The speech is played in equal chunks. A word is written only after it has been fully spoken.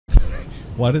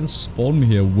Why did it spawn me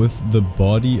here with the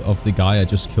body of the guy I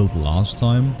just killed last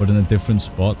time, but in a different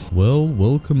spot? Well,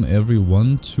 welcome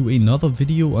everyone to another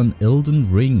video on Elden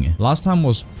Ring. Last time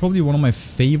was probably one of my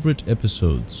favorite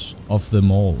episodes of them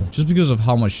all, just because of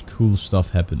how much cool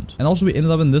stuff happened. And also we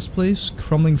ended up in this place,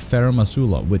 Crumbling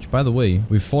Masula, which, by the way,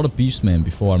 we fought a Beastman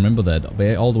before. I remember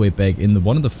that all the way back in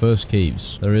one of the first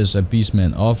caves. There is a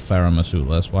Beastman of Masula.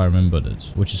 That's why I remembered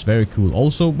it, which is very cool.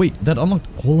 Also, wait, that unlocked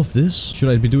all of this? Should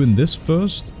I be doing this first,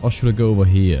 or should I go over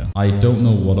here? I don't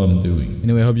know what I'm doing.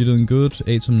 Anyway, I hope you're doing good,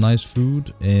 ate some nice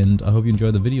food, and I hope you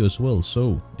enjoyed the video as well.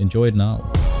 So, enjoy it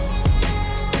now.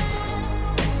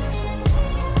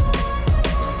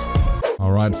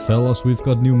 Alright fellas, we've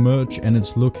got new merch and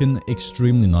it's looking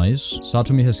extremely nice.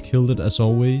 Satomi has killed it as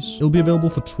always. It'll be available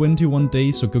for 21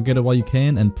 days, so go get it while you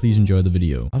can and please enjoy the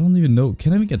video. I don't even know,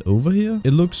 can I even get over here?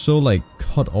 It looks so like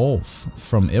cut off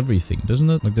from everything, doesn't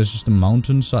it? Like there's just a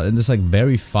mountainside and it's like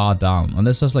very far down.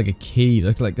 Unless there's like a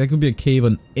cave, like that could be a cave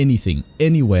on anything.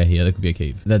 Anywhere here, there could be a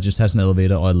cave. That just has an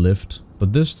elevator or a lift.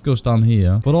 But this goes down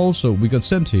here. But also, we got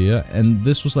sent here, and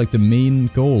this was like the main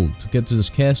goal, to get to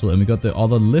this castle, and we got the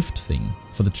other lift thing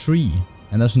for the tree.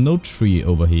 And there's no tree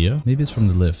over here. Maybe it's from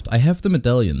the lift. I have the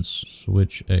medallions.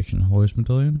 Switch action. Hoist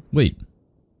medallion. Wait.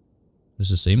 Is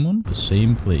the same one? The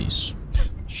same place.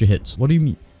 Shit. What do you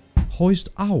mean? Hoist.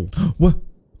 Ow. What?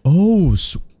 Oh,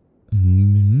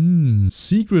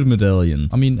 secret medallion.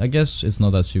 I mean, I guess it's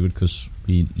not that secret because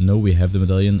we know we have the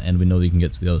medallion and we know we can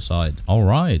get to the other side.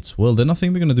 Alright, well then I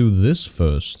think we're gonna do this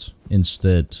first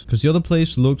instead. Because the other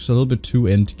place looks a little bit too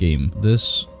endgame.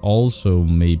 This also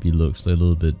maybe looks a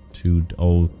little bit too...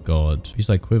 Oh god. He's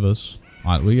like quivers.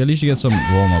 Alright, we at least get some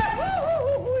warm up.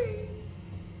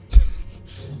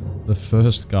 The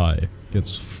first guy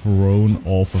gets thrown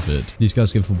off of it. These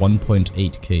guys give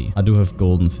 1.8k. I do have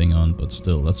golden thing on, but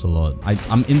still, that's a lot.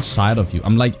 I'm inside of you.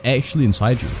 I'm like actually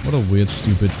inside you. What a weird,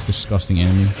 stupid, disgusting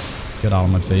enemy. Get out of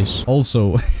my face.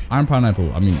 Also, Iron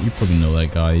Pineapple. I mean, you probably know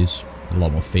that guy. He's a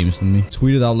lot more famous than me.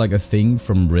 Tweeted out like a thing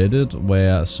from Reddit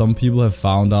where some people have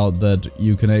found out that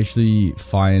you can actually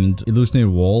find hallucinated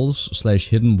walls /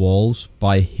 hidden walls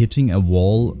by hitting a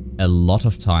wall a lot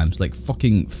of times, like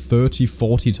fucking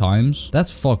 30-40 times.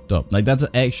 That's fucked up. Like that's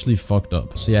actually fucked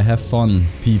up. So yeah, have fun,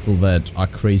 people that are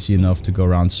crazy enough to go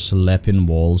around slapping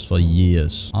walls for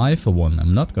years. I for one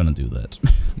am not gonna do that.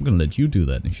 I'm gonna let you do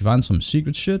that. If you find some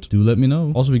secret shit, do let me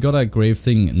know. Also, we got a grave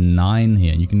thing 9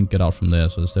 here, and you can get out from there,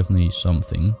 so there's definitely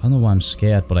something. I don't know why I'm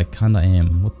scared, but I kinda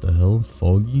am. What the hell?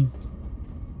 Foggy?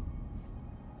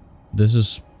 This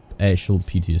is actual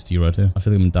PTSD right here. I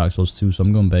feel like I'm in Dark Souls 2, so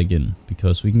I'm going back in.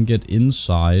 Because we can get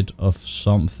inside of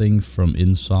something from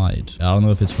inside. I don't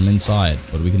know if it's from inside,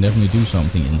 but we can definitely do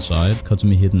something inside. Cuts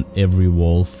me hitting every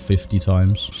wall 50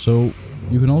 times. So,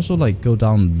 you can also like go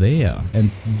down there.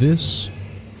 And this...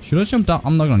 Should I jump down?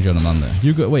 I'm not gonna jump down there.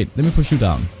 You go... Wait, let me push you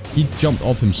down. He jumped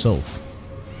off himself.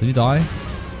 Did he die?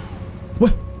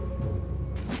 What?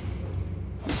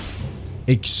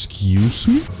 Excuse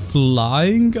me?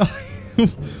 Flying guy?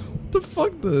 What the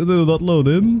fuck? Did that load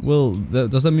in? Well,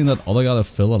 does that mean that other guy that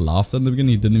fell and laughed at the beginning,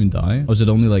 he didn't even die? Or is it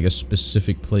only like a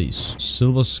specific place?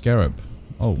 Silver Scarab.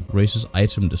 Oh, raises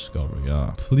item discovery,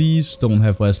 yeah. Please don't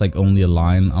have where it's like only a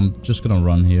line. I'm just gonna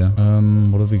run here.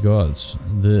 What have we got?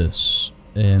 This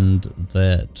and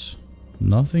that.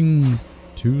 Nothing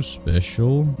too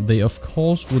special. They of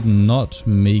course would not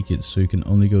make it so you can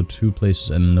only go 2 places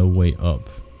and no way up.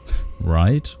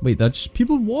 Right? Wait, that's just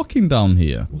people walking down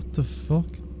here. What the fuck?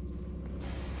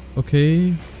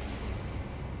 Okay.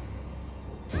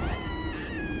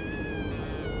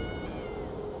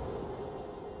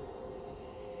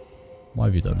 Why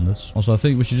have you done this? Also, I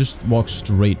think we should just walk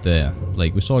straight there.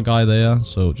 Like, we saw a guy there,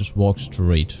 so just walk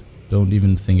straight. Don't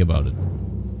even think about it.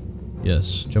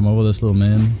 Yes, jump over this little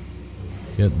man.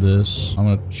 Get this. I'm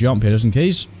gonna jump here just in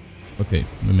case. Okay,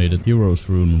 we made it. Heroes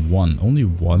Rune 1. Only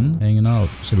 1? Hanging out.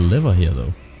 There's a lever here,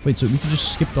 though. Wait, so we can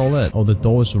just skip all that? Oh, the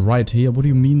door is right here? What do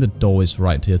you mean the door is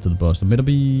right here to the bus? It better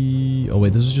be... Oh,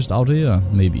 wait, this is just out here?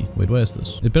 Maybe. Wait, where is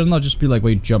this? It better not just be like,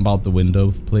 wait, jump out the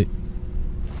window.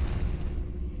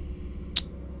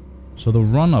 So the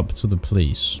run up to the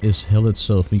place is hell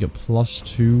itself. We get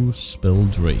 +2 spell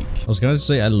Drake. I was gonna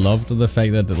say I loved the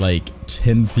fact that like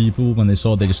 10 people, when they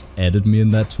saw it, they just added me in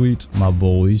that tweet. My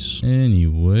boys.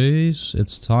 Anyways,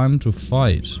 it's time to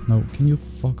fight. No, can you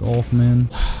fuck off, man?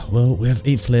 Well, we have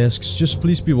 8 flasks. Just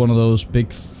please be one of those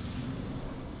big...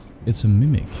 It's a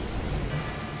mimic.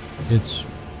 It's...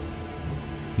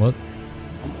 What?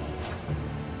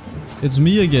 It's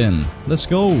me again. Let's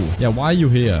go. Yeah, why are you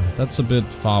here? That's a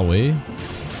bit far away.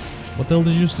 What the hell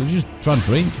did you just try and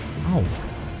drink? Ow.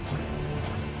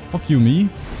 Fuck you, me.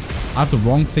 I have the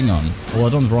wrong thing on. Well, I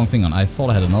don't have the wrong thing on. I thought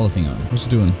I had another thing on. What's it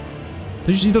doing? Did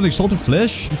you see that exalted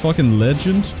flesh? You fucking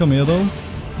legend. Come here, though.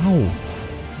 Ow.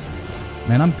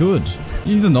 Man, I'm good.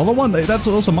 You need another one? That's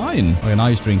also mine. Okay, now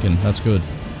he's drinking. That's good.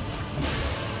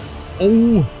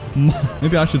 Oh.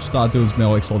 Maybe I should start doing some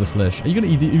more exalted flesh. Are you gonna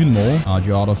eat even more?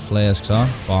 You're out of flasks, huh?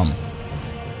 Bomb.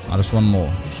 Just one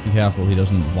more. Just be careful he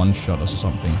doesn't one-shot us or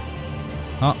something.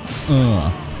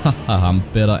 I'm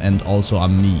better and also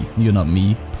I'm me. You're not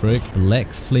me, prick.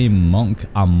 Black Flame Monk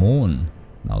Amon.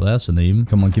 Now that's a name.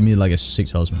 Come on, give me like a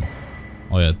 6 health.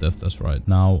 Oh yeah, death, that's right.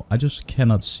 Now, I just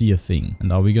cannot see a thing.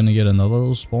 And are we gonna get another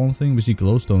little spawn thing? We see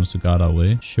glowstones to guide our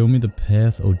way. Show me the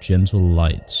path, oh gentle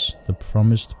lights. The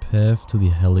promised path to the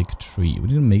Helic Tree. We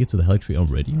didn't make it to the Helic Tree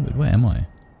already? Wait, where am I?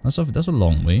 That's a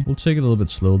long way. We'll take it a little bit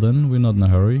slow then. We're not in a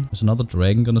hurry. There's another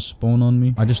dragon gonna spawn on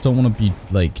me. I just don't want to be,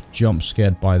 like, jump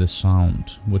scared by the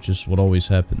sound, which is what always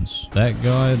happens. That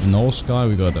guy, the Norse guy,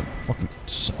 we got a fucking...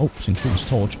 Oh, Centurion's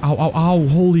torch. Ow, ow, ow.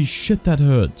 Holy shit, that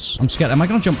hurts. I'm scared. Am I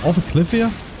gonna jump off a cliff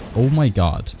here? Oh my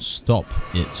god. Stop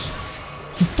it.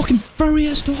 You fucking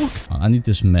furry-ass dog. I need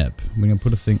this map. We're gonna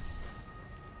put a thing...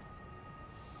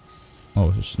 Oh,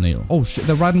 it's a snail. Oh shit,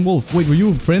 they're riding wolf. Wait, were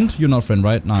you a friend? You're not a friend,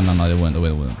 right? No, they weren't.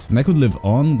 And I could live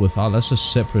on without... That's a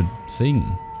separate thing.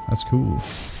 That's cool.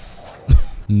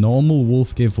 Normal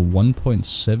wolf gave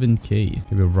 1.7k. Okay,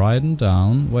 we're riding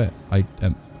down where I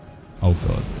am... Oh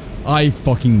god. I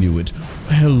fucking knew it.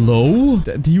 Hello?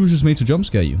 He was just made to jump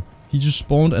scare you. He just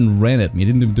spawned and ran at me. He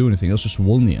didn't even do anything. That was just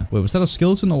Wolnir. Wait, was that a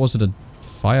skeleton or was it a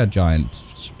fire giant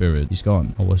spirit? He's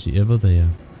gone. Or was he ever there?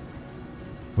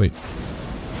 Wait.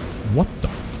 What the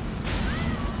f...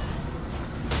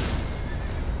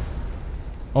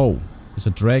 Oh, it's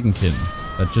a dragonkin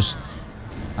that just...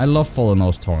 I love falling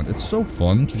off torrent. It's so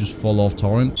fun to just fall off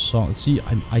torrent. So, see,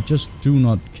 I just do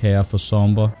not care for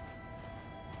Somber.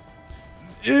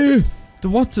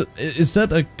 What? Is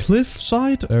that a cliff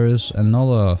side? There is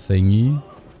another thingy.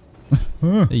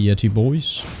 Hey, Yeti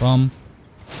boys. Bum.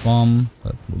 Bum.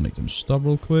 That will make them stop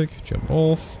real quick. Jump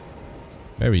off.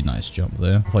 Very nice jump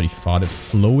there. I thought he farted.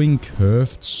 Flowing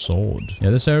curved sword.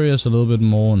 Yeah, this area is a little bit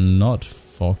more not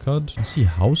fuckered. I see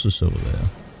houses over there.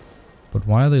 But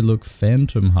why do they look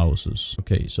phantom houses?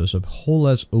 Okay, so it's a whole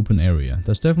ass open area.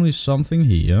 There's definitely something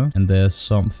here. And there's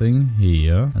something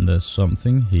here. And there's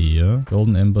something here.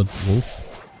 Golden Embered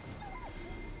Wolf.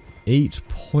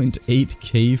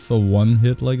 8.8k for one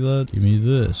hit like that. Give me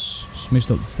this. Smith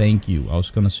note, thank you. I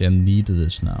was gonna say I need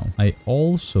this now. I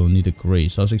also need a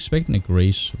grace. I was expecting a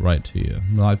grace right here.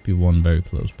 Might be one very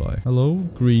close by. Hello,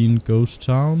 green ghost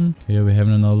town. Okay, are we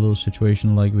having another little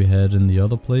situation like we had in the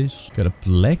other place? Got a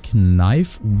black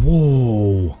knife.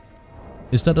 Whoa.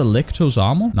 Is that Electo's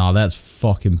armor? Nah, that's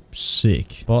fucking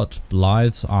sick. But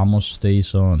Blythe's armor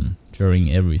stays on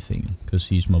during everything, because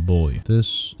he's my boy.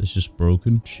 This is just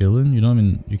broken, chilling. You know what I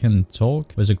mean? You can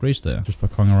talk. There's a grace there. Just by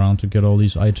going around to get all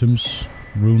these items.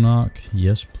 Rune arc.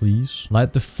 Yes, please.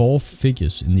 Light the 4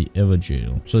 figures in the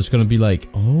Everjail. So it's gonna be like,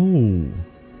 oh.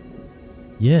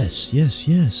 Yes, yes,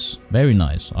 yes. Very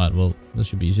nice. Alright, well, that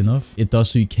should be easy enough. It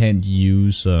does so you can't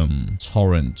use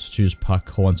torrent to just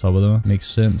parkour on top of them. Makes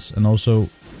sense. And also,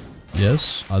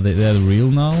 yes, they're real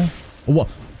now? Oh, what?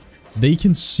 They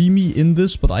can see me in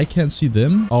this, but I can't see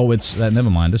them? Oh, it's...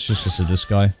 never mind. It's just this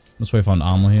guy. That's why I found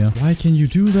armor here. Why can you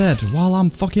do that while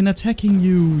I'm fucking attacking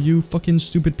you, you fucking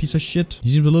stupid piece of shit? He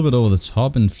seems a little bit over the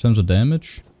top in terms of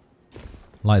damage.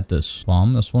 Light this.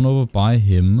 Bomb. There's one over by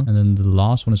him. And then the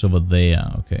last one is over there.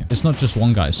 Okay. It's not just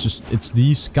one guy. It's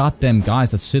these goddamn guys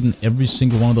that sit in every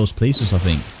single one of those places, I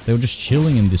think. They were just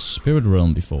chilling in this spirit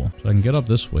realm before. So I can get up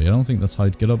this way. I don't think that's how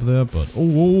I'd get up there, but...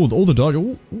 Oh, the dodge.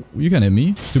 Oh, you can't hit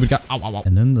me. Stupid guy. Ow, ow, ow.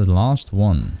 And then the last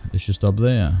one is just up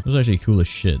there. This is actually cool as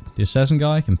shit. The assassin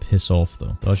guy can piss off,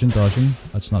 though. Dodging, dodging.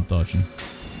 That's not dodging.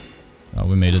 Oh,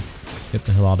 we made it. Get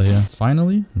the hell out of here.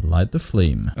 Finally, light the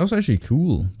flame. That was actually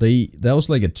cool. That was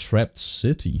like a trapped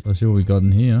city. Let's see what we got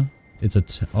in here. It's a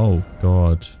oh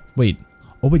god. Wait.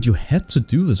 Oh wait, you had to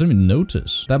do this. I didn't even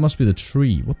notice. That must be the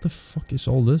tree. What the fuck is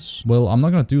all this? Well, I'm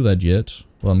not gonna do that yet.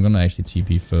 Well, I'm gonna actually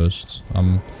TP first.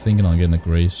 I'm thinking on getting a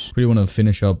grace. Really wanna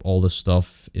finish up all the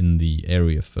stuff in the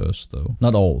area first, though.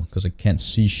 Not all, because I can't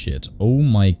see shit. Oh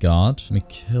my god.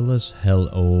 Michaela's hell.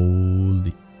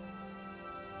 Holy...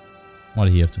 Why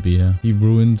did he have to be here? He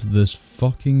ruined this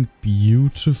fucking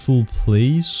beautiful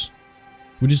place.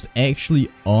 We're just actually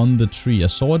on the tree. I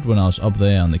saw it when I was up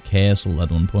there on the castle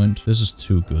at one point. This is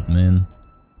too good, man.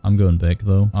 I'm going back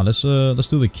though. Let's do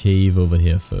the cave over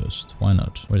here first. Why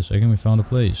not? Wait a second, we found a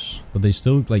place. But they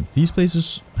still, like, these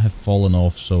places have fallen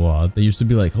off so hard. They used to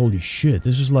be like, holy shit,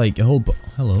 this is like a whole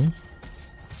hello?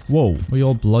 Whoa, we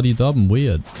all bloodied up and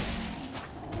weird.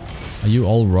 Are you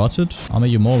all rotted? I'll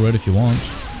make you more red if you want.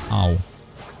 Ow.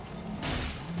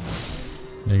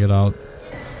 Take it out.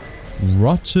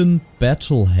 Rotten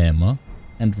battle hammer.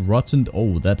 And rotten...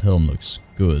 Oh, that helm looks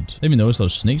good. Let me notice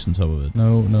those snakes on top of it.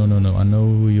 No, no, no, no. I know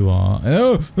who you are.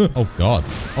 Oh, oh god.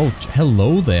 Oh,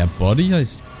 hello there, buddy. I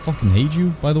fucking hate you,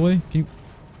 by the way. Can you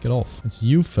get off? It's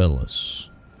you fellas.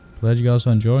 Glad you guys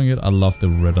are enjoying it. I love the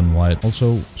red and white.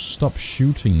 Also, stop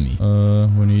shooting me.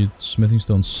 We need smithing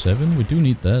stone 7. We do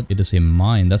need that. It is a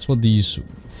mine. That's what these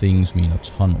things mean. A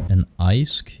tunnel. An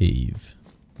ice cave.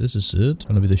 This is it.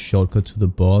 Gonna be the shortcut to the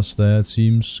boss there, it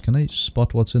seems. Can I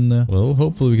spot what's in there? Well,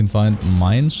 hopefully we can find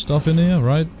mine stuff in here,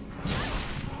 right?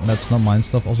 That's not mine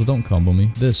stuff. Also, don't combo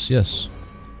me. This, yes.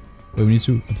 Wait, we need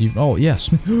to... Oh,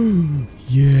 yes.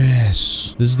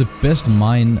 Yes. This is the best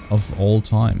mine of all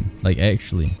time. Like,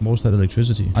 actually. What was that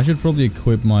electricity? I should probably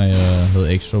equip my little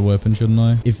extra weapon, shouldn't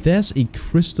I? If there's a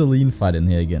crystalline fight in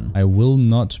here again, I will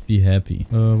not be happy.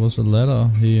 What's a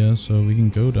ladder here? So we can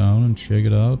go down and check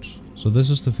it out. So this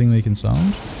is the thing making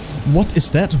sound. What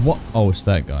is that? What? Oh, it's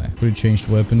that guy. Pretty changed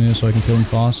weapon here so I can kill him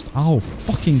fast. Ow,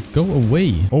 fucking go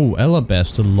away. Oh,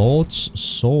 Alabaster, Lord's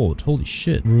Sword. Holy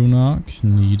shit. Rune Arc,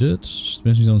 need it.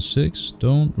 Smithing Stone 6,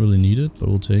 don't really need it, but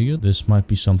we'll take it. This might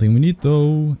be something we need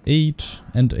though. 8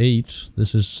 and 8.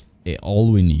 This is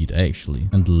all we need, actually.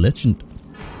 And Legend...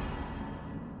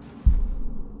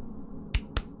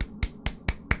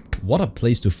 What a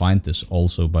place to find this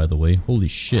also, by the way. Holy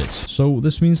shit. So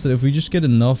this means that if we just get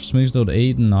enough Smithing Stone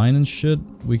 8 and 9 and shit,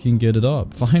 we can get it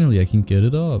up. Finally, I can get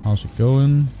it up. How's it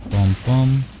going? Bum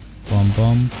bum. Bum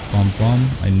bum. Bum bum.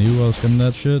 I knew I was getting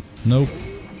that shit. Nope.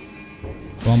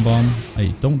 Bum bum.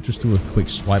 Hey, don't just do a quick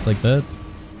swipe like that.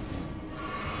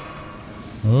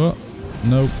 Oh.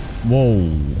 Nope. Whoa.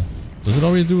 Does it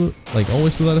already do, like,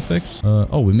 always do that effect?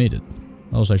 Oh, we made it.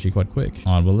 That was actually quite quick.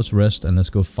 Alright, well, let's rest and let's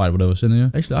go fight whatever's in here.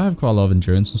 Actually, I have quite a lot of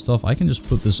endurance and stuff. I can just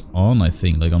put this on, I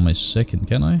think, like on my second,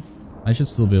 can I? I should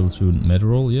still be able to meta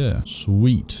roll, yeah.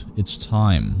 Sweet. It's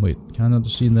time. Wait, can I not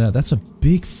see that? That's a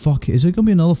big fuck. Is it gonna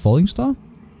be another falling star?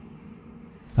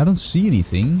 I don't see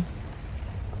anything.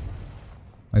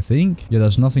 I think. Yeah,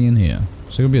 there's nothing in here.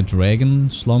 Is there gonna be a dragon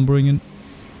slumbering in?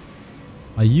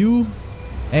 Are you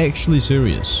actually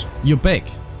serious? You're back.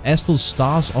 Astral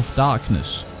Stars of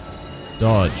Darkness.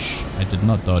 Dodge. I did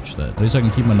not dodge that. At least I can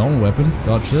keep my normal weapon.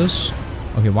 Dodge this.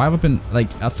 Okay, why have I been... Like,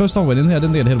 at first time I went in here, I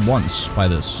didn't get hit once by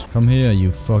this. Come here,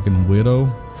 you fucking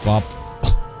weirdo. Bop.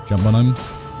 Jump on him.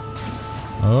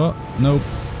 Oh, nope.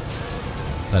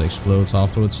 That explodes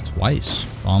afterwards twice.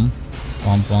 Bomb.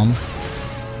 Bomb, bomb.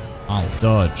 Ow.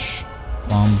 Dodge.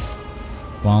 Bomb.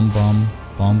 Bomb, bomb.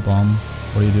 Bomb, bomb.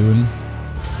 What are you doing?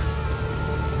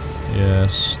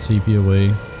 Yes, TP away.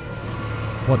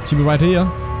 What? TP right here?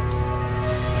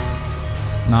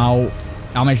 Now,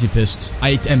 I'm actually pissed.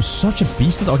 I am such a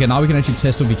beast. Okay, now we can actually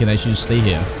test if we can actually just stay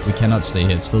here. We cannot stay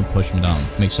here. It still pushed me down.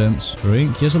 Makes sense.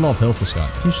 Drink. He has a lot of health, this guy.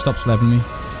 Can you stop slapping me?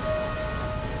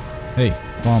 Hey.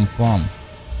 Bomb, bomb.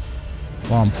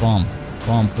 Bomb, bomb.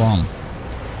 Bomb, bomb.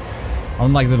 I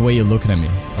don't like the way you're looking at me.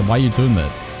 Why are you doing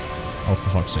that? Oh,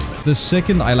 for fuck's sake. The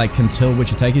second I, like, can tell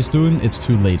which attack he's doing, it's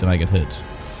too late and I get hit.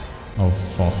 Oh,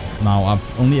 fuck. Now,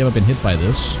 I've only ever been hit by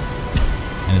this.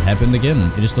 And it happened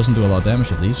again. It just doesn't do a lot of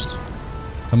damage, at least.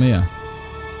 Come here.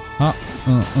 Huh?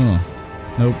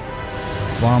 Nope.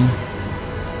 Bomb.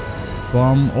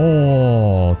 Bomb.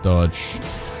 Oh, dodge.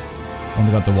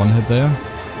 Only got the one hit there.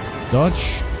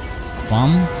 Dodge.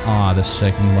 Bomb. Ah, the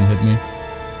second one hit me.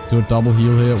 Do a double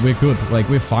heal here. We're good. Like,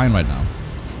 we're fine right now.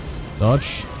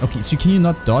 Dodge. Okay, so can you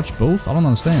not dodge both? I don't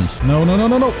understand. No, no, no,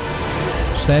 no, no.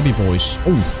 Stabby boys.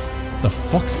 Oh, the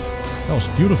fuck? That was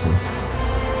beautiful.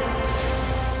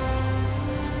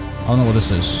 I don't know what this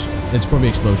is. It's probably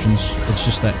explosions. It's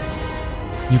just that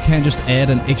you can't just add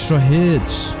an extra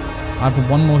hit. I have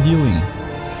one more healing.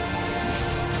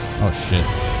 Oh shit.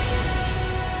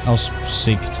 That was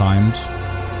sick timed.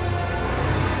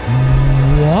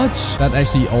 What? That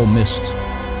actually all missed.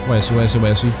 Where is he? Where is he?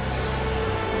 Where is he?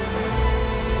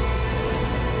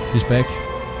 He's back.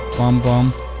 Bomb,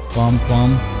 bomb. Bomb,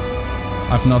 bomb.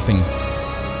 I have nothing.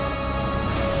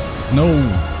 No.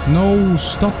 No,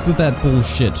 stop with that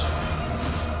bullshit.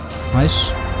 Nice.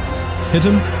 Hit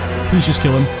him. Please just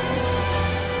kill him.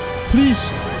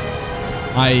 Please.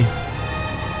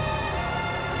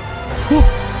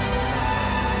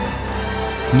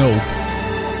 No.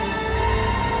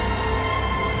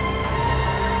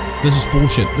 This is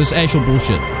bullshit. This is actual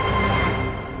bullshit.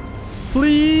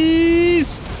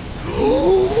 Please.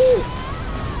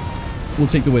 We'll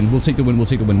take the win. We'll take the win. We'll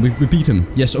take the win. We beat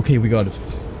him. Yes, okay, we got it.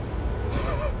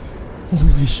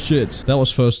 Holy shit. That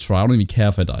was first try. I don't even care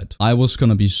if I died. I was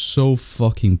gonna be so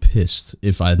fucking pissed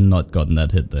if I had not gotten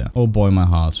that hit there. Oh boy, my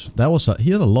heart. That was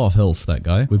he had a lot of health, that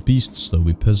guy. We're beasts though.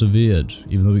 We persevered.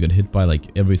 Even though we got hit by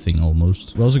like everything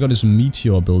almost. We also got his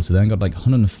meteor ability then. Got like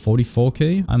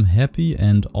 144k. I'm happy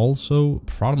and also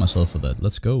proud of myself for that.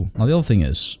 Let's go. Now the other thing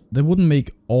is, they wouldn't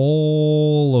make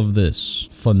all of this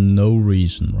for no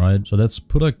reason, right? So let's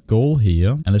put a goal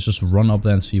here and let's just run up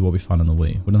there and see what we find on the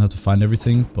way. We don't have to find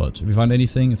everything, but if we find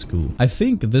anything, it's cool. I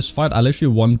think this fight I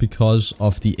literally won because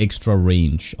of the extra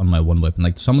range on my one weapon.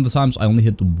 Like some of the times I only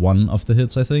hit one of the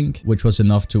hits, I think, which was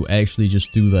enough to actually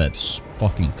just do that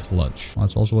fucking clutch.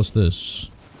 That's also what's this?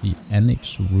 The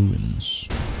Annex Ruins.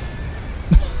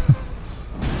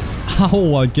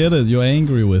 Ow, I get it. You're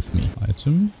angry with me.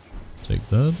 Item. Take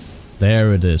that.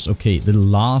 There it is. Okay, the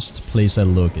last place I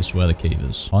look is where the cave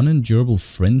is. Unendurable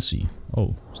Frenzy.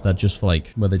 Oh, is that just for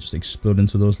like where they just explode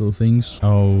into those little things?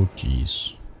 Oh,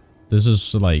 jeez. This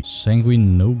is like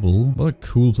Sanguine Noble. What a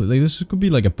cool place. Like, this could be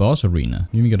like a boss arena.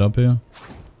 You can get up here.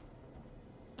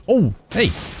 Oh, hey.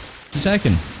 He's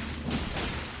hacking.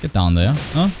 Get down there.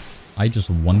 Huh? I just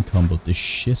one-comboed the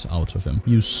shit out of him.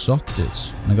 You sucked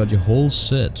it. And I got your whole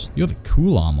set. You have a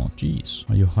cool armor. Jeez.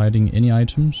 Are you hiding any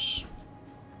items?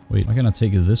 Wait, why can't I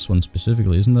take this one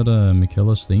specifically? Isn't that a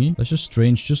Michaela's thingy? That's just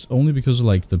strange, just only because of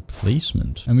like the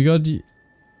placement. And we got the...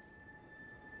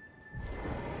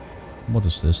 What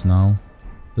is this now?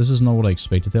 This is not what I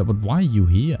expected there, but why are you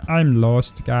here? I'm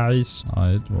lost, guys.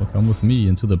 Alright, well, come with me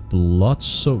into the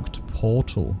blood-soaked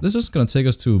portal. This is gonna take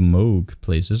us to Moog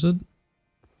place, is it?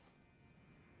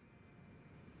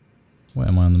 Where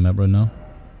am I on the map right now?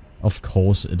 Of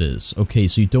course it is. Okay,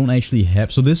 so you don't actually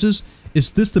have... So this is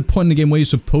this the point in the game where you're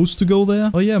supposed to go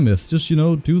there? Oh yeah, Myth, just, you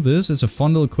know, do this. It's a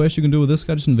fun little quest you can do with this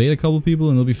guy. Just invade a couple people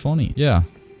and it'll be funny. Yeah.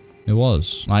 It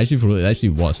was. It actually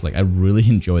was. Like, I really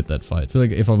enjoyed that fight. I feel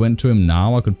like if I went to him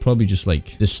now, I could probably just,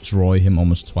 like, destroy him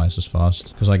almost twice as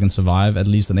fast. Because I can survive at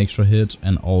least an extra hit,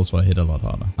 and also I hit a lot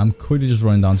harder. I'm quickly just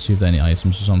running down to see if there are any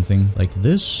items or something. Like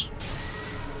this.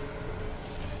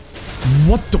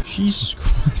 What the? Jesus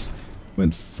Christ.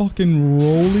 Went fucking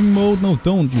rolling mode? No,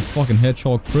 don't, you fucking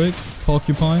hedgehog prick.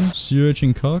 Porcupine. Sea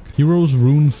urchin cock. Heroes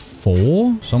rune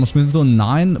 4. Summersmith's Stone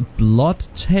 9. Blood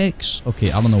text.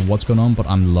 Okay, I don't know what's going on, but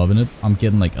I'm loving it. I'm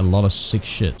getting like a lot of sick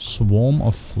shit. Swarm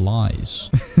of flies.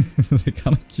 They're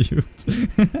kind of cute.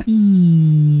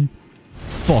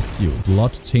 Fuck you.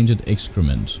 Blood tainted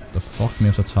excrement. The fuck me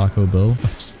after Taco Bell? I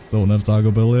just don't have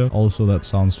Taco Bell here. Also, that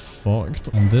sounds fucked.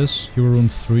 And this, Hero Rune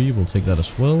 3, we'll take that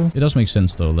as well. It does make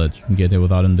sense though that you can get here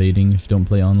without invading if you don't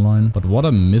play online. But what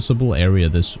a missable area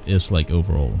this is like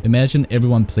overall. Imagine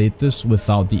everyone played this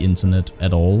without the internet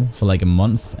at all for like a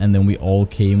month, and then we all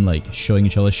came like showing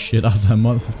each other shit after a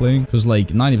month of playing. Because like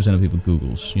 90% of people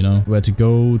Googles, you know? Where to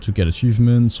go to get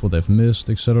achievements, what they've missed,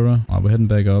 etc. Alright, we're heading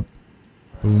back up.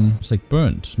 Boom. It's like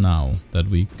burnt now that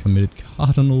we committed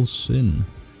cardinal sin.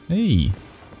 Hey.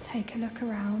 Take a look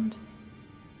around.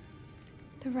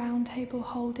 The round table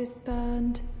hold is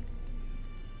burned,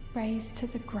 razed to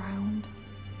the ground.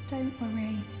 Don't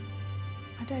worry.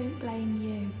 I don't blame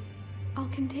you. I'll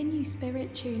continue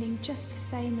spirit tuning just the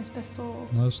same as before.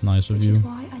 That's nice of you. Which is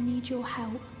why I need your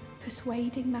help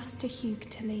persuading Master Hugh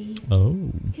to leave. Oh.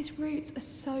 His roots are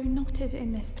so knotted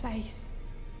in this place.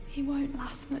 He won't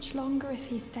last much longer if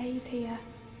he stays here.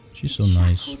 She's so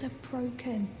nice. His shackles are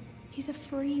broken. He's a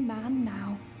free man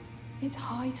now. It's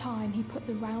high time he put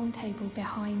the round table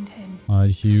behind him.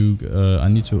 Alright, Hugh, I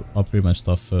need to upgrade my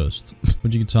stuff first.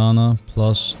 Fujikatana,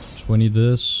 plus 20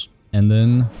 this. And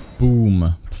then,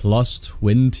 boom, plus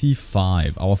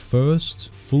 25. Our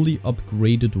first fully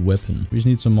upgraded weapon. We just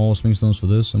need some more swing stones for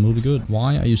this and we'll be good.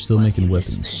 Why are you still making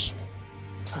weapons?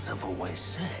 As I've always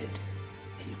said,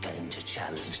 you came to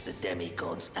challenge the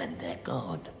demigods and their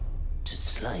god, to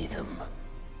slay them.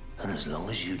 And as long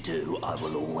as you do, I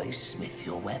will always smith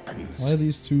your weapons. Why are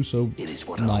these two so nice? It is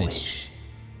what I wish.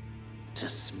 To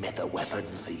smith a weapon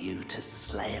for you to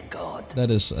slay a god.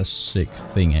 That is a sick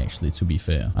thing, actually, to be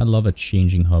fair. I love a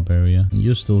changing hub area. And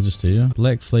you're still just here.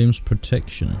 Black Flames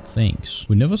Protection. Thanks.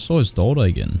 We never saw his daughter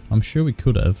again. I'm sure we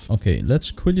could have. Okay,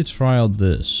 let's quickly try out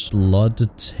this. Blood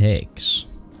Tags.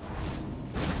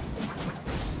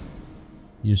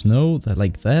 You just know that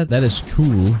like that is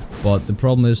cool, but the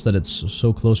problem is that it's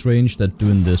so close range that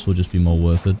doing this will just be more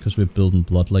worth it because we're building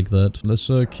blood like that. Let's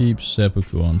keep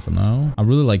Seppuku on for now. I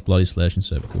really like Bloody Slash and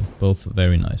Seppuku. Both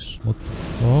very nice. What the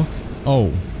fuck?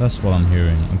 Oh, that's what I'm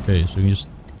hearing. Okay, so you can just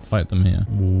fight them here.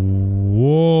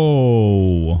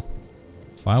 Whoa.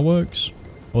 Fireworks?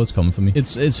 Oh, it's coming for me.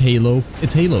 It's Halo.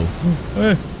 It's Halo.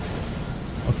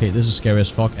 Okay, this is scary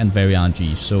as fuck and very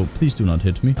RNG, so please do not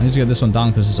hit me. I need to get this one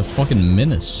down because it's a fucking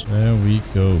menace. There we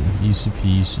go. Easy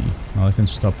peasy. Now I can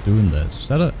stop doing that. Is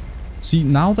that a... See,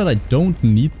 now that I don't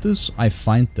need this, I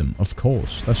find them. Of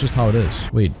course. That's just how it is.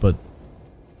 Wait, but...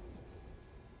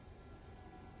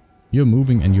 You're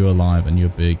moving and you're alive and you're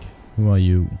big. Who are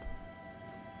you?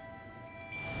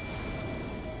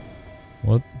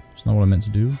 What? It's not what I meant to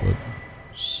do, but...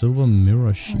 Silver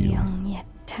mirror shield. A young yet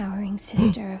towering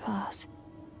sister of ours.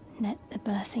 Let the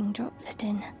birthing droplet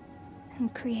in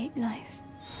and create life.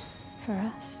 For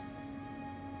us.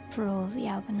 For all the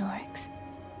Albinorics.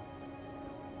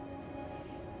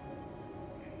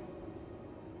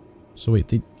 So wait,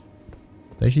 they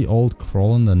actually all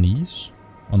crawl on their knees?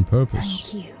 On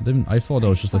purpose? Thank you. I thought that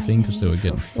was just a thing because they were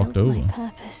getting fucked over.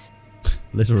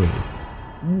 Literally.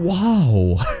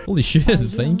 Wow! Holy shit,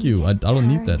 thank you. I don't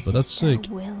need that, but that's sick.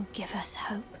 Will give us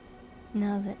hope.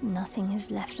 Now that nothing is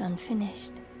left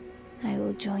unfinished, I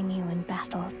will join you in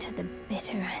battle to the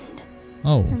bitter end.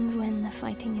 Oh. And when the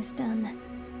fighting is done,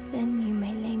 then you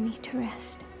may lay me to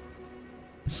rest.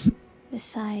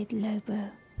 Beside Lobo.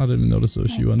 I didn't notice it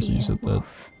was you until you said that.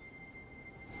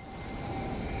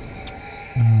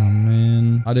 Oh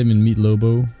man. I didn't even meet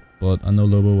Lobo, but I know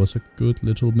Lobo was a good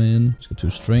little man. He's got 2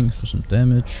 strength for some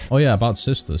damage. Oh yeah, about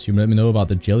sisters. You let me know about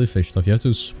the jellyfish stuff. You have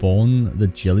to spawn the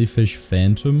jellyfish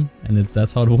phantom, and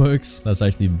that's how it works. That's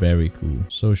actually very cool.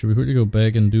 So should we quickly go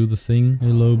back and do the thing?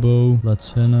 Hey Lobo,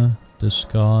 Latina,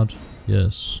 discard.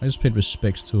 Yes. I just paid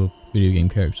respects to a video game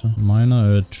character.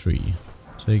 Minor Earth Tree.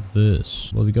 Take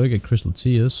this. Well, we gotta get crystal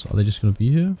tears. Are they just gonna be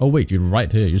here? Oh wait, you're right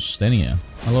here. You're just standing here.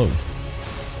 Hello.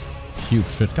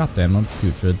 Putrid. God damn, I'm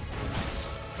putrid.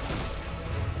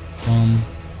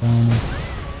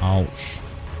 Ouch.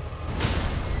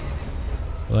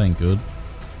 That ain't good.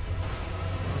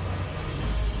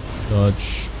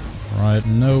 Dodge. Right,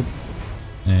 nope.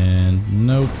 And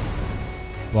nope.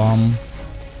 Bomb.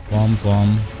 Bomb,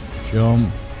 bomb.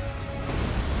 Jump.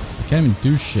 I can't even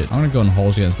do shit. I'm gonna go on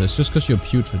halls against this just because you're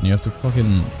putrid and you have to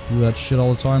fucking do that shit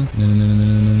all the time.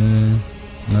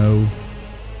 No.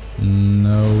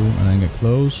 No. And then get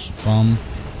close. Bomb.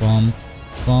 Bomb.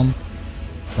 Bomb.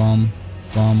 Bomb.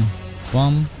 Bomb.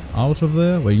 Bomb. Out of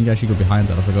there. Wait, you can actually go behind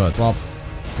that. I forgot. Bop.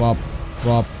 Bop.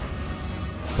 Bop.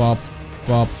 Bop.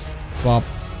 Bop. Bop.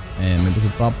 And maybe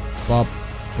bop. Bop.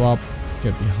 Bop.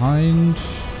 Get behind.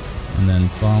 And then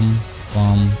bomb.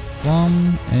 Bomb.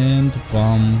 Bomb. And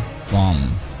bomb.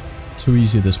 Bomb. Too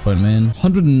easy at this point, man.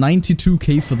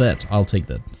 192k for that. I'll take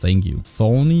that. Thank you.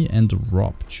 Thorny and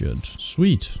ruptured.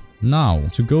 Sweet. Now,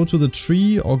 to go to the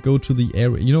tree or go to the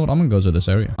area. You know what? I'm gonna go to this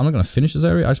area. I'm not gonna finish this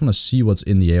area. I just wanna see what's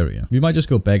in the area. We might just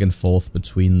go back and forth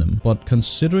between them. But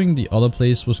considering the other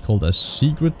place was called a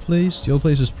secret place, the other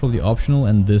place is probably optional,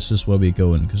 and this is where we're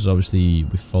going. Because obviously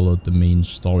we followed the main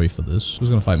story for this. Who's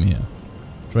gonna fight me here?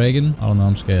 Dragon? I don't know.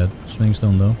 I'm scared. Swing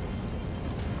stone though.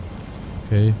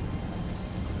 Okay.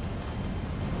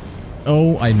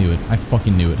 Oh, I knew it. I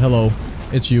fucking knew it. Hello.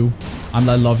 It's you. I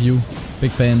love you.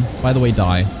 Big fan. By the way,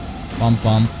 die. Bump,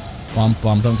 bump. Bump,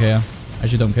 bump. Don't care.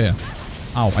 Actually, don't care.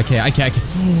 Ow. I care. I care. I care.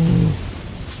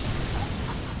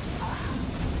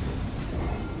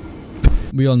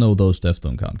 We all know those deaths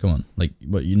don't count. Come on. Like,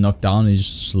 what, you knock down and he's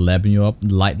just slapping you up.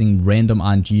 Lightning, random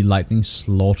RNG lightning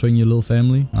slaughtering your little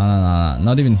family. Nah.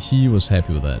 Not even he was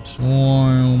happy with that.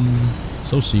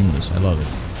 So seamless. I love it.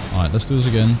 Alright, let's do this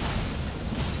again.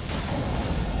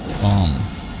 Bomb.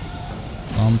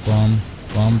 Bomb, bomb.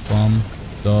 Bomb, bomb.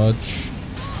 Dodge.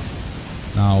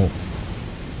 Now,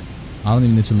 I don't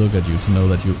even need to look at you to know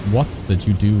that you... What did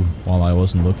you do while I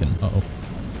wasn't looking? Uh-oh.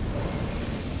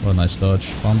 What a nice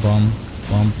dodge. Bomb, bomb.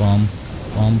 Bomb, bomb.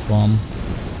 Bomb, bomb.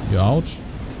 You out?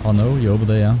 Oh no, you're over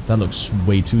there. That looks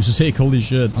way too sick. Holy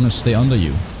shit. I'm gonna stay under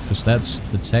you. Because that's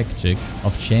the tactic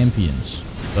of champions.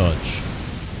 Dodge.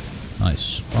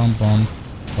 Nice. Bomb, bomb.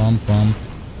 Bomb, bomb.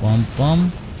 Bomb,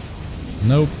 bomb.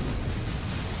 Nope.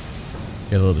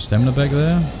 Get a little bit of stamina back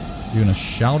there. You're gonna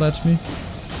shout at me.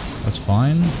 That's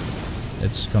fine.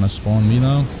 It's gonna spawn me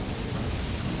now.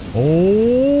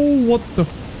 Oh, what the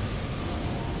f...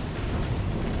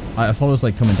 I thought it was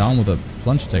like coming down with a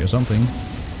plunge attack or something.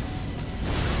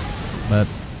 But...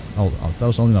 Oh, that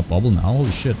was only a bubble now.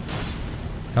 Holy shit.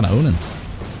 Kinda owning.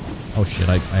 Oh shit,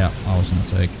 I was in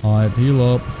attack. Alright, heal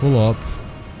up, full up.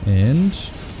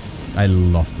 And... I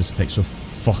love this attack so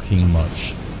fucking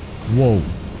much. Whoa.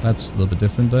 That's a little bit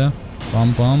different there.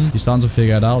 Bomb, bomb. He's starting to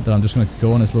figure it out that I'm just gonna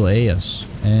go on his little AS.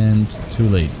 And too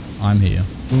late. I'm here.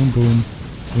 Boom, boom.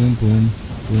 Boom, boom.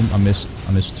 Boom. I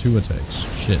missed 2 attacks.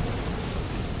 Shit.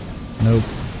 Nope.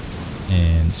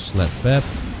 And slap bap.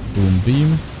 Boom,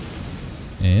 beam.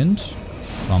 And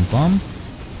bomb, bomb.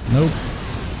 Nope.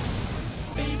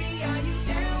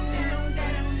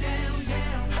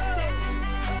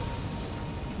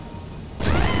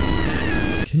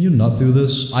 Can you not do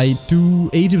this? I do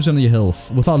 80% of your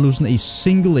health without losing a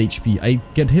single HP. I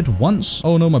get hit once.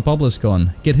 Oh no, my bubble is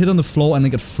gone. Get hit on the floor and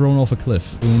then get thrown off a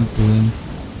cliff. Boom, boom,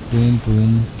 boom,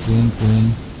 boom, boom, boom,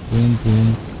 boom,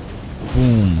 boom,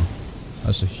 boom.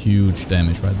 That's a huge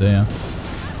damage right there.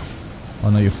 Oh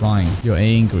no, you're flying. You're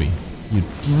angry. You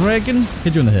dragon.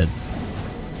 Hit you in the head.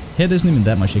 Head isn't even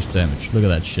that much extra damage. Look at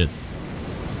that shit.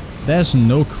 There's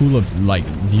no cooler, like,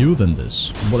 view than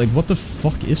this. But, like, what the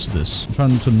fuck is this? I'm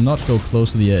trying to not go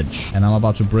close to the edge. And I'm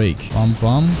about to break. Bum,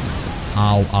 bum.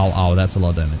 Ow, ow, ow. That's a lot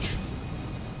of damage.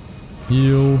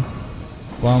 Heal.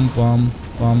 Bum, bum,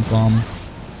 bum, bum.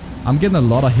 I'm getting a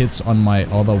lot of hits on my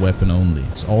other weapon only.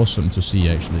 It's awesome to see,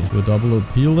 actually. Do a double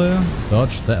appeal there.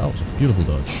 Dodge. That was a beautiful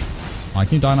dodge. Alright,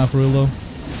 can you die now for real, though?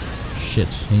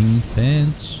 Shit. Hang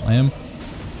pants. I am.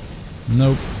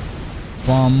 Nope.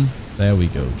 Bum. There we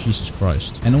go. Jesus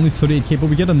Christ. And only 38k, but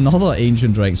we get another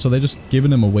ancient dragon. So they're just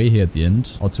giving him away here at the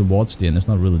end. Or towards the end. It's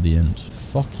not really the end.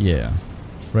 Fuck yeah.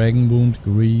 Dragon wound,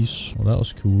 grease. Well, that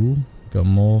was cool. Got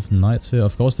more of knights here.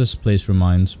 Of course, this place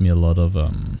reminds me a lot of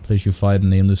place you fight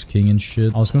Nameless King and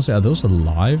shit. I was gonna say, are those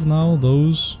alive now?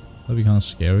 Those? That'd be kind of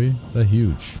scary. They're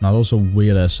huge. Now those are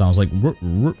weird ass sounds like.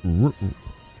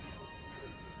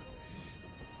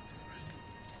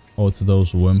 Oh, it's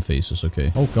those worm faces,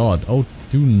 okay. Oh god, oh,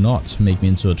 do not make me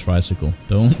into a tricycle.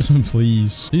 Don't,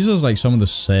 please. These are like some of the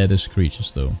saddest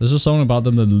creatures though. There's just something about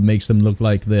them that makes them look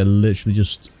like they're literally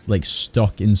just like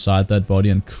stuck inside that body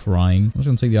and crying. I'm just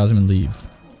gonna take the item and leave.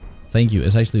 Thank you,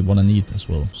 it's actually what I need as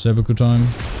well. Seppuku time.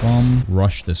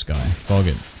 Rush this guy. Fuck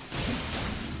it.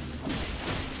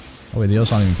 Oh wait, the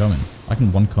others aren't even coming. I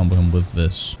can one combo him with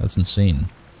this. That's insane.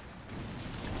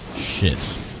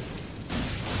 Shit.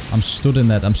 I'm stood in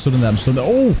that. I'm stood in that. I'm stood in that.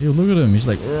 Oh! Yo, look at him. He's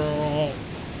like...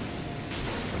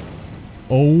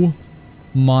 Oh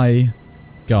my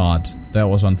god. That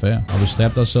was unfair. Oh, we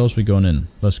stabbed ourselves. We're going in.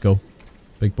 Let's go.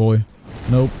 Big boy.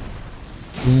 Nope.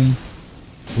 Boom.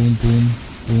 Boom, boom.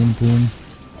 Boom, boom.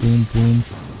 Boom, boom.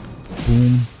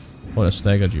 Boom. Thought I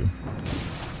staggered you.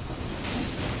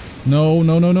 No,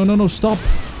 no, no, no, no, no. Stop.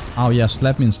 Oh, yeah.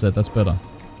 Slap me instead. That's better.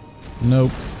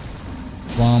 Nope.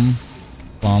 Bum.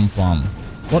 Bum, bum.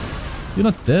 What? You're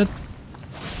not dead?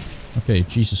 Okay,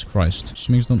 Jesus Christ.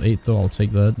 Smingstone 8 though, I'll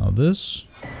take that. Now this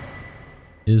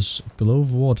is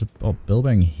Glove Water. Oh,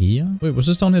 Bellbang here? Wait, was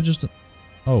this down here just a...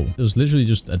 Oh, it was literally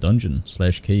just a dungeon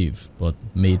slash cave, but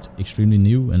made extremely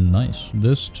new and nice.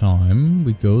 This time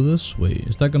we go this way.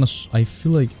 Is that gonna... I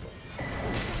feel like...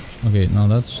 Okay, no,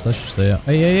 that's just there.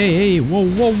 Hey, hey, hey, hey! Whoa,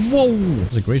 whoa, whoa!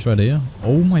 There's a grace right here.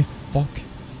 Oh my fuck.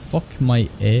 Fuck my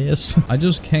ass. I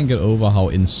just can't get over how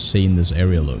insane this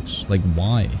area looks. Like,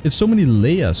 why? It's so many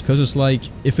layers, because it's like,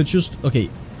 if it's just, okay,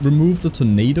 remove the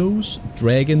tornadoes,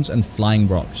 dragons, and flying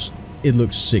rocks. It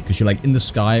looks sick, because you're like in the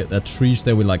sky, there are trees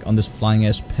there with like on this flying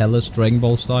ass palace, Dragon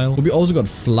Ball style. But we also got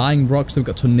flying rocks, we've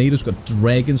got tornadoes, we've got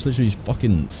dragons, literally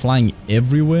fucking flying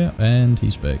everywhere. And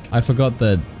he's back. I forgot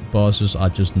that bosses are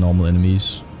just normal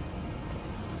enemies.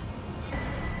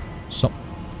 So...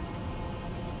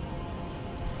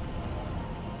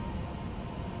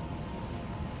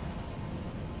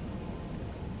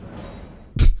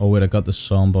 Oh wait, I got the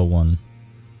somber one.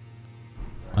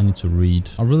 I need to read.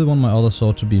 I really want my other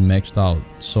sword to be maxed out,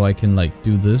 so I can like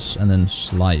do this and then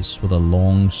slice with a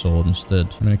long sword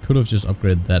instead. I mean, I could have just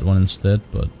upgraded that one instead,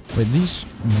 but... Wait, these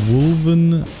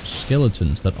woven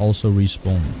skeletons that also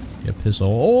respawn. Yeah, piss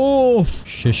off.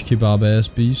 Shish kebab ass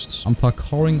beasts. I'm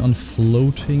parkouring on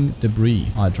floating debris.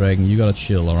 Alright, dragon, you gotta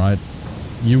chill, alright?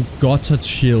 You gotta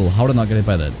chill. How did I not get hit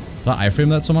by that? Did I iframe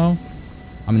that somehow?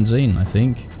 I'm insane, I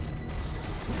think.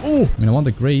 Oh! I mean, I want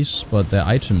the grace, but they're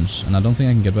items, and I don't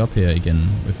think I can get up here again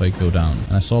if I go down.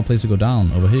 And I saw a place to go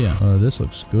down over here. This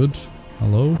looks good.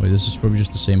 Hello? Wait, this is probably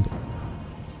just the same...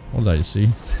 What did I see?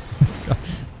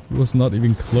 It was not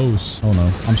even close. Oh no.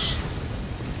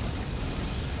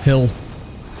 Hill.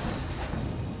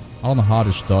 I don't know how I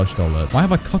just dodged all that. Why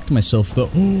have I cocked myself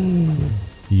though? Oh!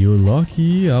 You're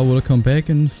lucky. I would have come back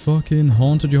and fucking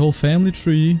haunted your whole family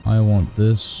tree. I want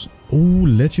this. Oh,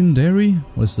 legendary?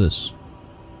 What is this?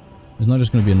 It's not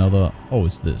just gonna be another... Oh,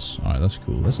 it's this. Alright, that's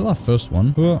cool. That's our first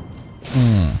one.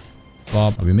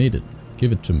 Bob, we made it.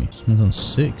 Give it to me. It's on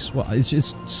 6. Well,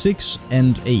 it's 6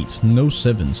 and 8. No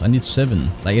 7s. I need 7.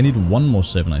 Like, I need one more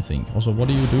 7, I think. Also, what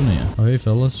are you doing here? Oh, hey,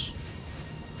 fellas.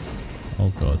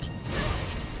 Oh, God.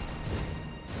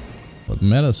 What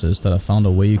matters is that I found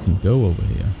a way you can go over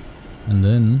here. And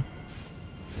then...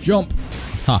 Jump!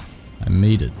 Ha! I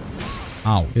made it.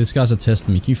 Ow. These guys are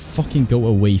testing me. Can you fucking go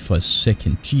away for a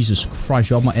second? Jesus Christ,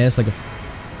 you're up my ass like a...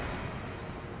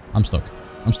 I'm stuck.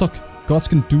 I'm stuck.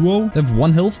 Godskin Duo? They have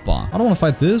 1 health bar. I don't want to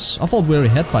fight this. I thought we already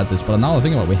had fight this, but now I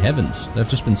think about it, we haven't. They've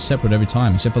just been separate every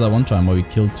time, except for that one time where we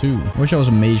killed 2. I wish I was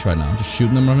a mage right now. Just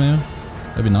shooting them from here.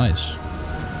 That'd be nice.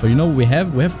 But you know what we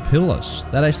have? We have pillars.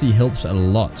 That actually helps a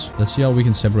lot. Let's see how we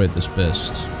can separate this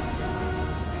best.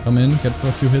 Come in, get for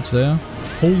a few hits there.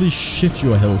 Holy shit,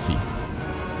 you are healthy.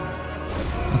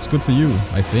 That's good for you,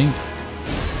 I think.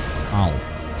 Ow.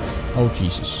 Oh,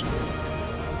 Jesus.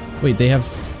 Wait, they have...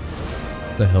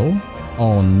 the hell?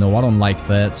 Oh no, I don't like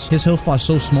that. His health bar is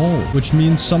so small, which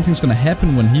means something's gonna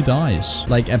happen when he dies.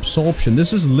 Like absorption.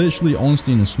 This is literally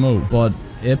Ornstein and Smoke, but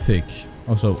epic.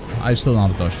 Also, I still know how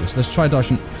to dodge this. Let's try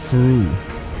dodging through.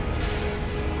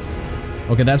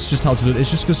 Okay, that's just how to do it.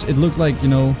 It's just because it looked like, you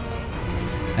know,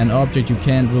 an object you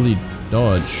can't really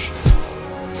dodge.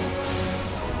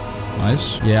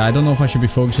 Nice. Yeah, I don't know if I should be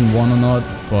focusing 1 or not,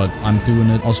 but I'm doing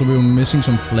it. Also, we were missing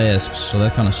some flasks, so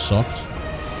that kind of sucked.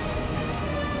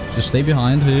 Just stay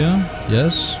behind here.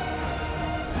 Yes.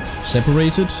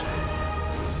 Separated.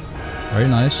 Very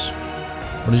nice.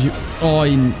 What did you... Oh,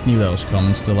 I knew that was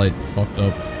coming. Still, I fucked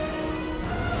up.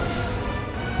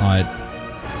 Alright.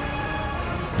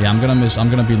 Yeah, I'm gonna miss. I'm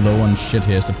gonna be low on shit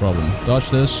here is the problem.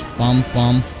 Dodge this. Bum,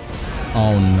 bum.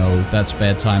 Oh no, that's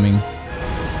bad timing.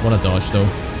 What a dodge though.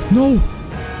 No!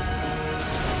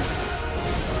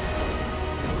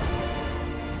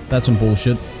 That's some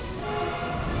bullshit.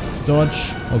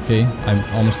 Dodge. Okay,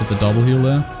 I almost did the double heal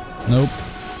there. Nope.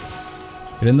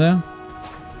 Get in there.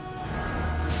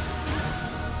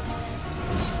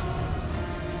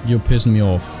 You're pissing me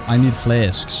off. I need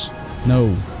flasks.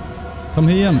 No. Come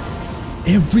here.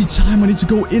 Every time I need to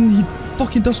go in, he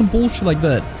fucking does some bullshit like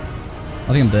that.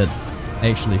 I think I'm dead.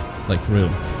 Actually, like for real.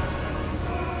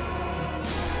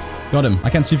 Got him. I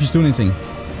can't see if he's doing anything.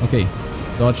 Okay.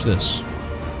 Dodge this.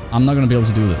 I'm not gonna be able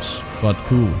to do this, but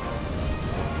cool.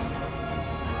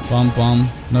 Bum, bum.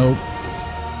 Nope.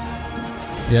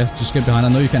 Yeah, just get behind. I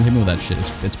know you can't hit me with that shit.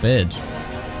 It's bad.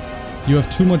 You have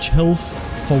too much health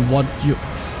for what you...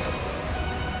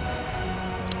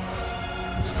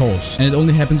 Of course. And it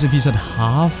only happens if he's at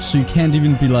half, so you can't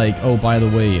even be like, oh, by the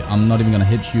way, I'm not even gonna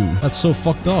hit you. That's so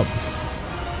fucked up.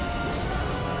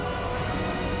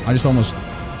 I just almost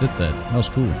did that. That was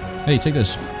cool. Hey, take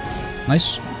this.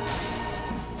 Nice.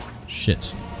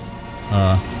 Shit.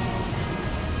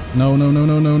 No, no, no,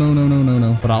 no, no, no, no, no, no,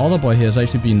 no. But our other boy here is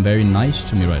actually being very nice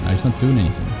to me right now. He's not doing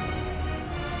anything.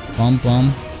 Bum,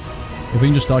 bum. If we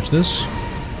can just dodge this.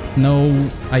 No,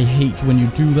 I hate when you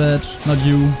do that. Not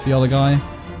you, the other guy.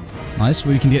 Nice.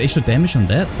 We can get extra damage on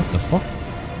that. What the fuck?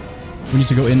 We need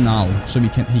to go in now, so he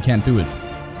can't do it.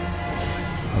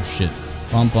 Oh shit.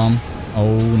 Bum, bum.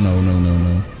 Oh no, no, no,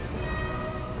 no.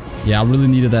 Yeah, I really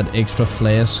needed that extra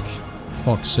flask.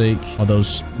 Fuck's sake. Or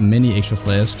those many extra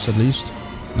flasks at least.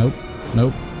 Nope.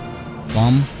 Nope.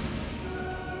 Bomb.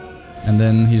 And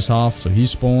then he's half, so he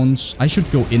spawns. I should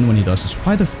go in when he does this.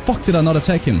 Why the fuck did I not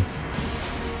attack him?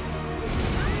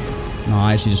 No,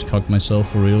 I actually just cocked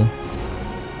myself for real.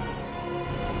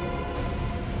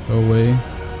 Go away.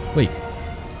 Wait.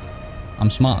 I'm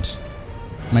smart.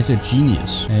 I'm actually a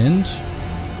genius. And...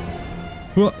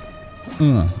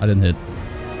 I didn't hit.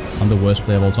 I'm the worst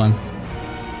player of all time.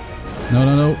 No,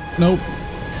 no, no. Nope.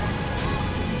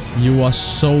 You are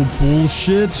so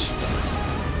bullshit.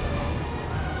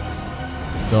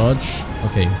 Dodge.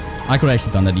 Okay. I could have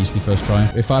actually done that easily first try.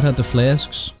 If I'd had the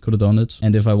flasks, could have done it.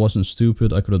 And if I wasn't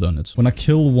stupid, I could have done it. When I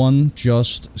kill one,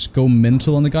 just go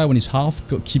mental on the guy. When he's half,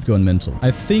 keep going mental.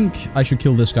 I think I should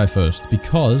kill this guy first,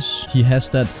 because he has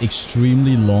that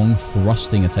extremely long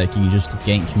thrusting attack you can just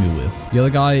gank me with. The other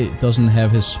guy doesn't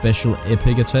have his special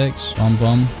epic attacks. Bum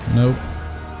bum. Nope.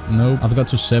 Nope. I forgot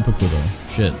to seppuku though.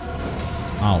 Shit.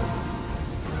 Ow.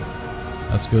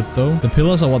 That's good though. The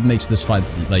pillars are what makes this fight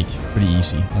like pretty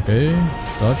easy. Okay.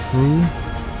 Dodge through.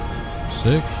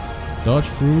 Sick. Dodge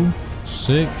through.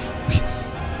 Sick.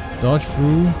 Dodge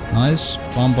through. Nice.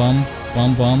 Bum bum.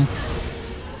 Bum bum.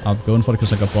 I'm going for it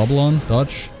because I got bubble on.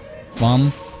 Dodge.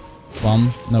 Bum.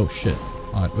 Bum. No shit.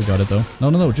 Alright, we got it though. No,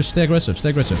 no, no. Just stay aggressive. Stay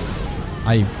aggressive.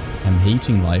 I am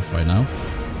hating life right now.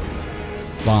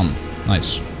 Bum.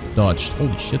 Nice. Dodged.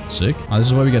 Holy shit. Sick. This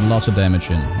is where we get lots of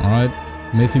damage in. Alright.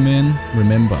 MythyMoo,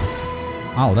 remember.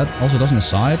 Ow, that also doesn't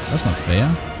aside? That's not fair.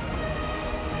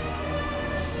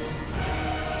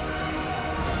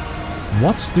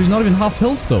 What? There's not even half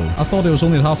health though. I thought it was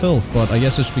only at half health, but I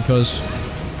guess it's because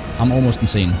I'm almost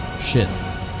insane. Shit.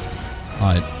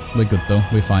 Alright, we're good though.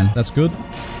 We're fine. That's good.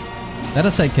 That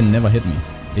attack can never hit me.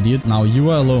 idiot. Now you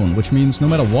are alone, which means no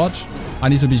matter what, I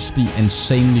need to be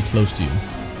insanely close to you.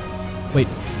 Wait,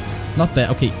 not there.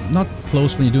 Okay, not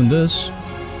close when you're doing this.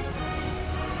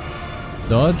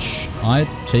 Dodge. Alright,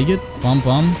 take it. Bum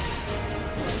bum.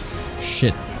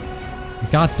 Shit.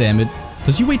 God damn it.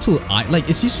 Does he wait till like,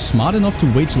 is he smart enough to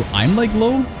wait till I'm like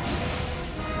low?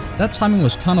 That timing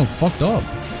was kind of fucked up.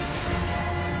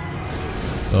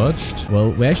 Dodged.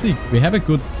 Well, we have a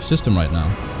good system right now.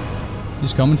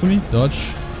 He's coming for me.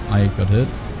 Dodge. I got hit.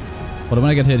 But when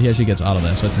I get hit, he actually gets out of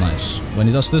there, so it's nice. When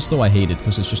he does this though, I hate it,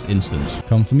 because it's just instant.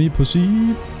 Come for me, pussy.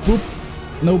 Boop.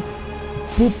 Nope.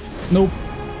 Boop. Nope.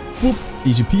 Boop.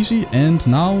 Easy peasy. And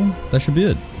now, that should be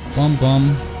it. Bum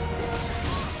bum.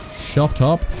 Shop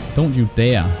top. Don't you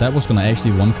dare. That was gonna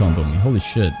actually one combo me. Holy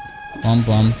shit. Bum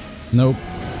bum. Nope.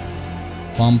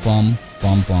 Bum bum.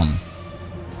 Bum bum.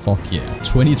 Fuck yeah.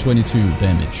 2022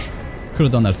 damage. Could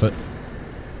have done that for...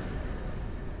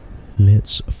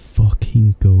 Let's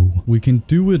fucking go. We can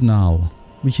do it now.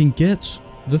 We can get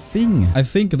the thing. I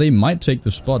think they might take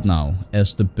the spot now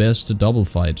as the best double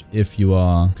fight if you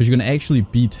are... Because you can actually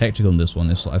be tactical in this one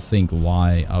is, I think,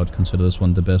 why I would consider this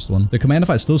one the best one. The Commander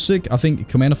fight is still sick. I think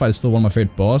Commander fight is still one of my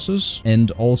favorite bosses.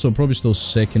 And also probably still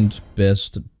second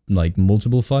best, like,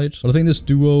 multiple fight. But I think this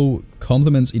duo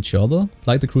complements each other,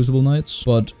 like the Crucible Knights.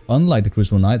 But unlike the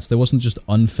Crucible Knights, there wasn't just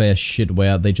unfair shit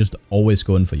where they just always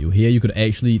go in for you. Here you could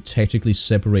actually tactically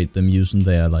separate them using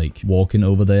their, like, walking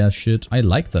over there shit. I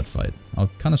liked that fight. I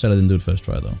kind of said I didn't do it first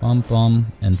try though. Bum bum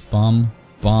and bum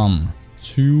bum.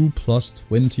 2 plus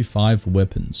 25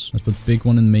 weapons. Let's put big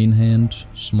one in main hand,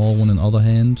 small one in other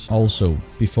hand. Also,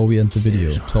 before we end the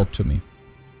video, talk to me.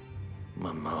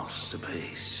 My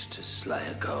masterpiece to slay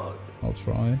a god. I'll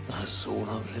try. That's all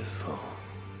I've lived for.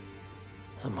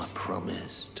 And my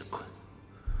promise to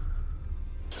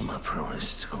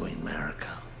Queen Marika.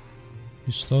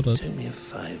 You stuttered. Do me a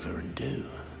favor and do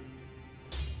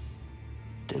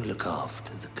look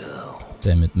after the girl.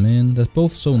 Damn it, man. They're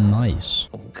both so nice.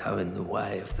 I'm going the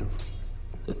way of the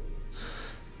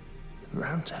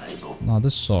round table. Nah,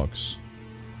 this sucks.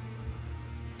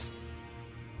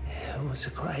 It was a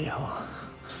great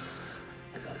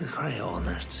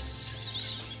honor to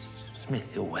smith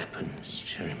your weapons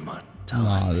during my time.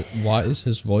 Nah, why is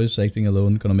his voice acting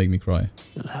alone gonna make me cry?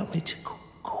 Allow me to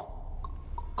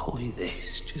call you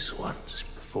this just once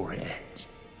before it ends.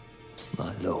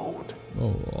 My lord.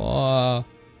 Oh,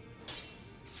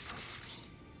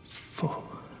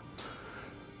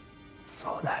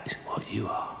 For that is what you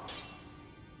are.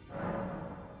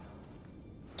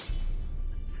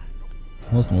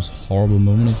 That was the most horrible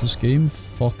moment of this game.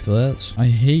 Fuck that. I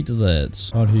hate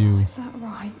that. How do you... Is that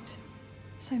right?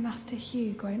 So Master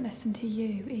Hugh won't listen to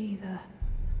you either.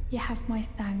 You have my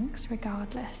thanks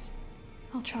regardless.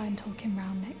 I'll try and talk him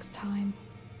round next time.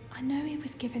 I know he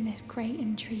was given this great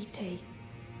entreaty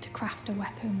to craft a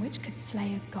weapon which could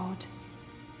slay a god.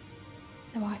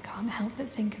 Though I can't help but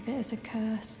think of it as a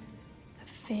curse. A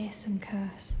fearsome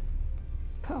curse.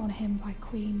 Put on him by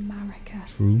Queen Marika.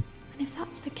 True. And if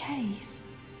that's the case,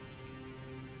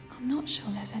 I'm not sure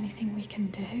there's anything we can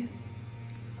do.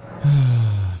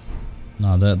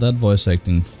 Nah, that voice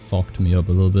acting fucked me up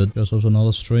a little bit. There's also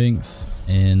another strength.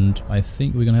 And I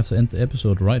think we're gonna have to end the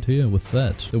episode right here with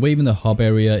that. The way even the hub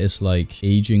area is like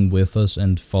aging with us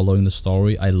and following the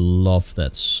story, I love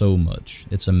that so much.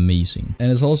 It's amazing.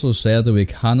 And it's also sad that we're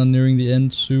kinda nearing the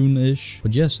end soon-ish.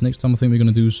 But yes, next time I think we're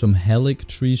gonna do some Helic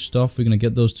tree stuff. We're gonna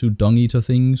get those 2 dung eater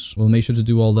things. We'll make sure to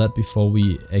do all that before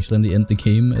we actually end the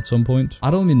game at some point.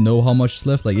 I don't even know how much is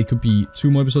left. Like, it could be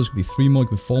 2 more episodes, it could be 3 more, it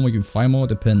could be 4 more, it could be 5 more, it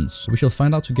depends. We shall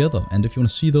find out together. And if you want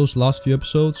to see those last few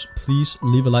episodes, please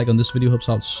leave a like on this video, helps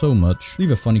out so much.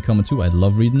 Leave a funny comment too, I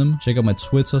love reading them. Check out my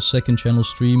Twitter, second channel,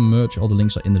 stream, merch, all the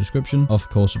links are in the description. Of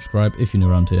course, subscribe if you're new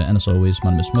around here. And as always,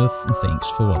 my name is Smith, and thanks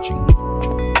for watching.